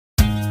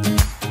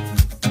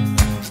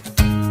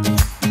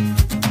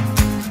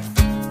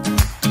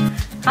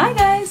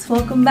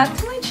welcome back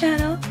to my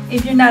channel.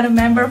 If you're not a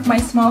member of my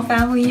small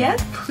family yet,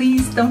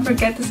 please don't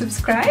forget to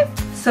subscribe.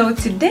 So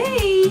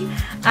today,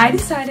 I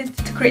decided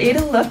to create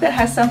a look that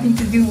has something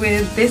to do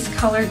with this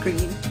color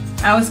green.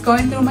 I was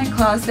going through my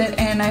closet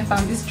and I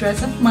found this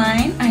dress of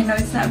mine. I know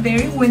it's not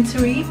very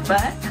wintry,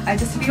 but I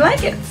just feel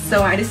like it.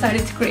 So I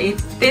decided to create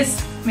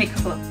this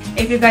makeup look.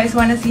 If you guys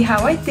want to see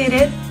how I did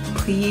it,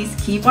 please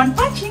keep on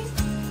watching.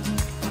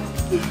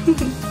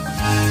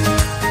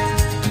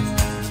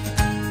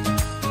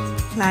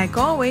 Like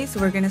always,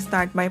 we're gonna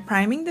start by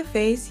priming the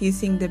face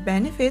using the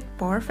Benefit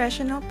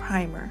Porefessional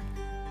Primer.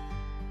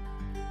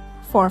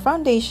 For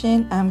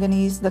foundation, I'm gonna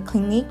use the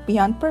Clinique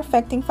Beyond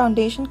Perfecting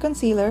Foundation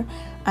Concealer.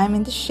 I'm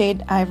in the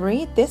shade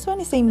Ivory. This one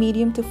is a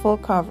medium to full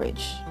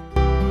coverage.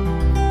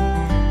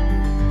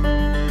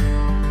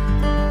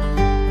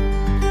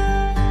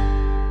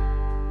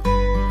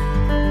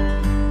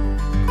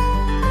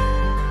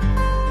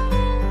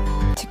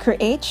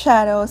 Create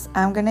shadows,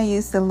 I'm gonna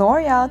use the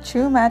L'Oreal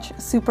True Match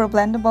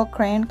Super-Blendable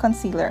Crayon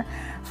Concealer.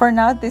 For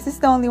now, this is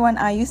the only one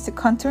I use to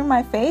contour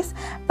my face,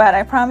 but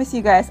I promise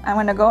you guys, I'm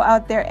gonna go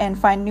out there and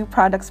find new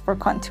products for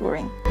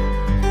contouring.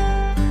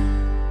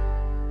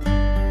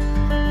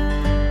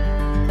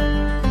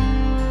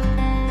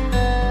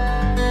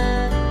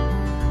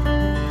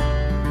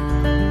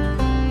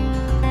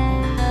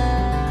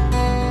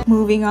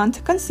 Moving on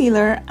to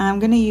concealer, I'm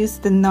gonna use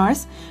the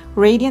Nars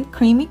Radiant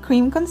Creamy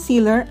Cream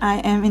Concealer. I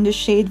am in the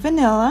shade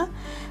Vanilla.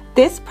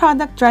 This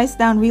product dries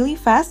down really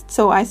fast,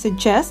 so I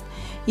suggest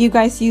you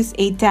guys use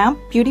a damp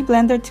beauty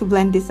blender to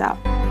blend this out.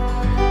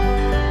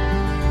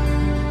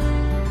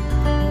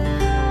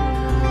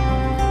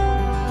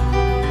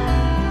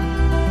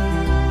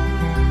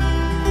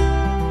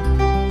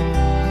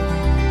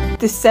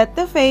 To set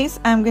the face,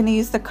 I'm going to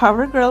use the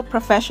Covergirl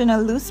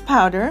Professional Loose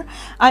Powder.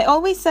 I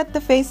always set the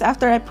face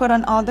after I put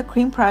on all the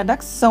cream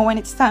products, so when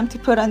it's time to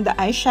put on the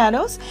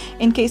eyeshadows,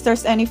 in case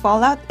there's any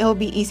fallout, it'll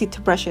be easy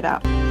to brush it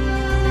out.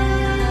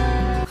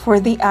 For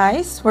the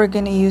eyes, we're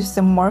going to use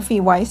the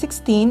Morphe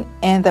Y16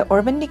 and the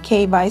Urban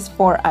Decay Vice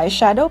 4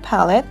 eyeshadow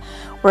palette.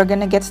 We're going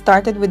to get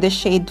started with the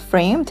shade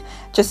Framed.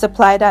 Just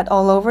apply that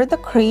all over the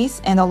crease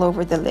and all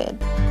over the lid.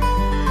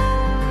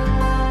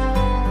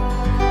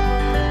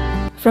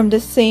 From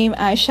the same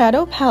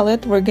eyeshadow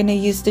palette, we're going to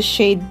use the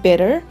shade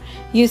Bitter.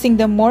 Using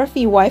the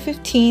Morphe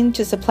Y15,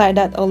 just apply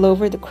that all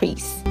over the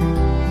crease.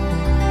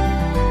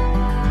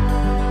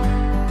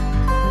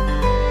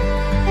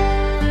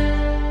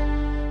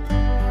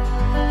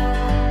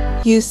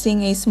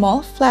 Using a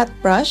small flat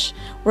brush,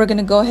 we're going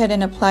to go ahead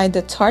and apply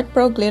the Tarte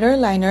Pro Glitter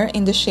Liner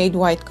in the shade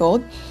White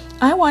Gold.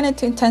 I wanted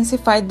to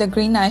intensify the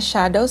green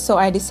eyeshadow, so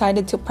I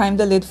decided to prime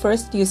the lid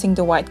first using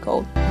the White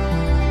Gold.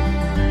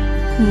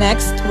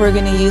 Next, we're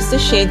going to use the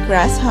shade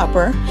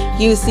Grasshopper.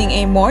 Using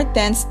a more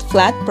dense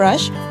flat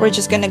brush, we're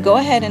just going to go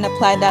ahead and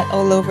apply that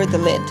all over the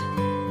lid.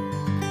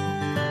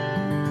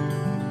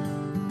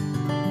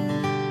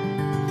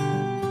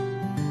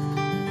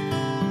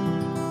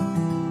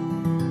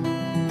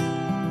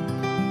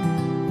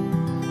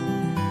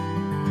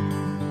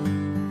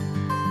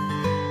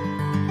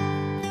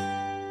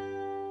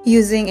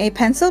 Using a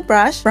pencil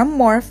brush from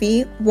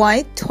Morphe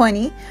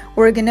Y20,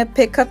 we're gonna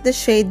pick up the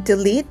shade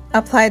Delete,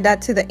 apply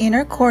that to the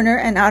inner corner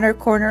and outer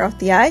corner of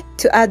the eye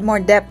to add more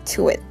depth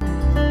to it.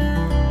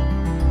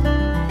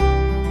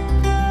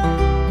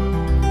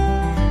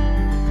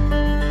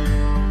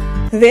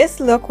 This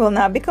look will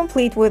not be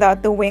complete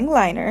without the wing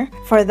liner.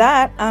 For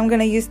that, I'm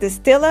gonna use the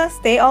Stila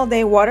Stay All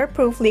Day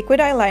Waterproof Liquid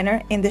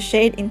Eyeliner in the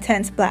shade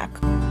Intense Black.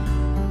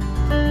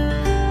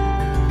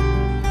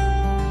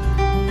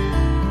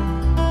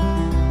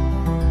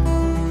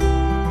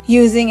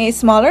 Using a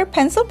smaller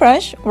pencil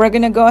brush, we're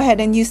going to go ahead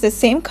and use the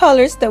same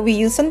colors that we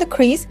use on the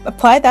crease,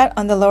 apply that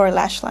on the lower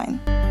lash line.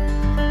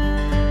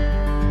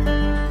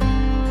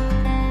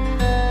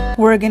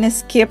 We're going to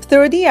skip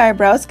through the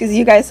eyebrows because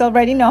you guys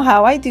already know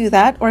how I do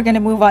that. We're going to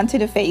move on to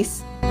the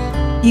face.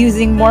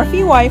 Using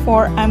Morphe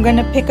Y4, I'm going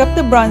to pick up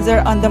the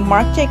bronzer on the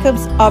Marc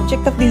Jacobs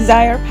Object of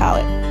Desire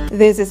palette.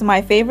 This is my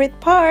favorite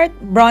part,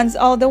 bronze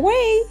all the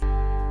way!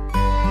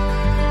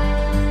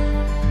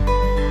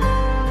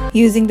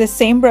 Using the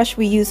same brush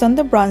we use on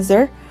the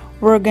bronzer,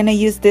 we're gonna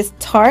use this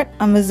Tarte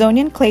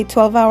Amazonian Clay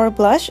 12-Hour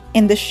Blush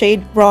in the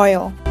shade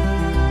Royal.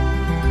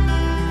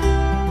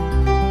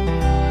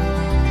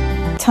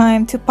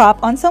 Time to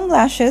pop on some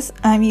lashes.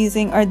 I'm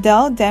using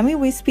Ardell Demi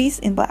Wispies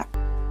in black.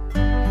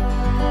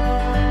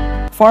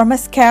 For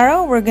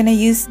mascara, we're gonna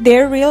use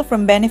Dare Real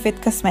from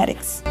Benefit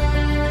Cosmetics.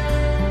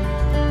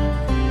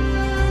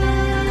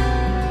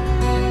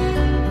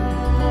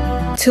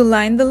 To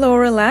line the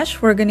lower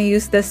lash, we're going to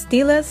use the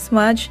Stila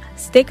Smudge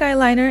Stick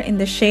Eyeliner in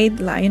the shade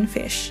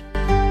Lionfish.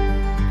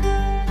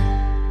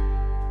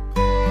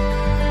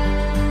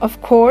 Of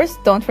course,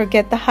 don't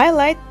forget the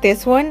highlight.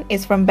 This one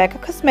is from Becca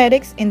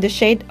Cosmetics in the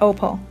shade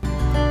Opal.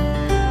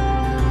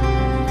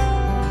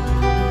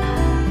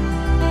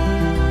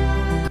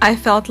 I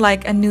felt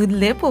like a nude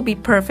lip will be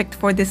perfect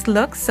for this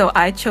look, so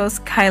I chose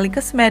Kylie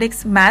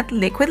Cosmetics Matte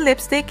Liquid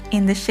Lipstick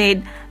in the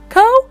shade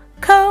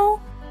Cocoa.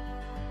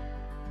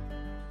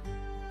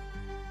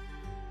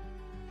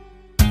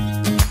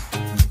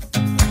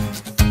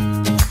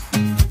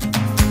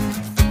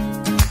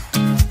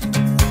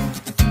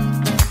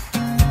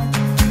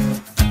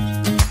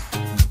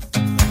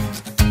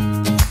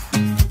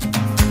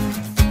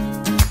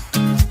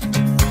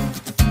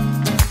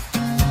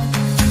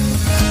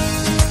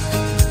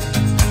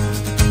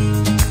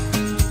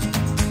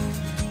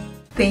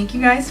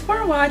 you guys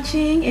for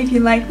watching. If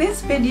you like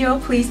this video,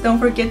 please don't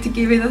forget to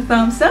give it a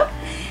thumbs up.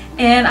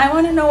 And I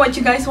want to know what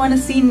you guys want to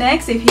see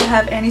next. If you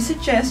have any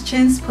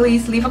suggestions,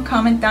 please leave a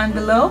comment down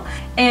below.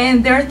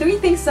 And there are 3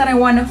 things that I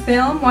want to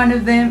film. One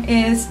of them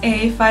is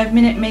a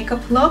 5-minute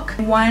makeup look.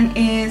 One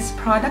is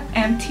product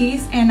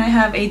empties, and I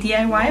have a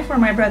DIY for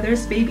my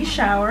brother's baby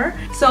shower.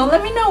 So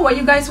let me know what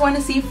you guys want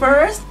to see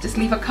first. Just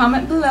leave a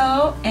comment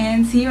below,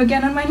 and see you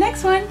again on my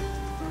next one.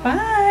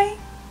 Bye!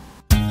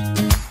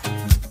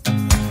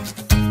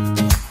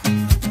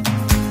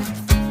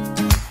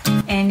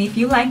 And if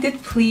you liked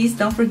it, please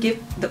don't forget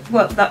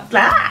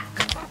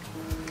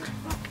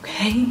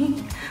okay,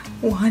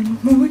 one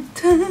more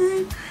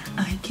time.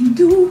 I can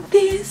do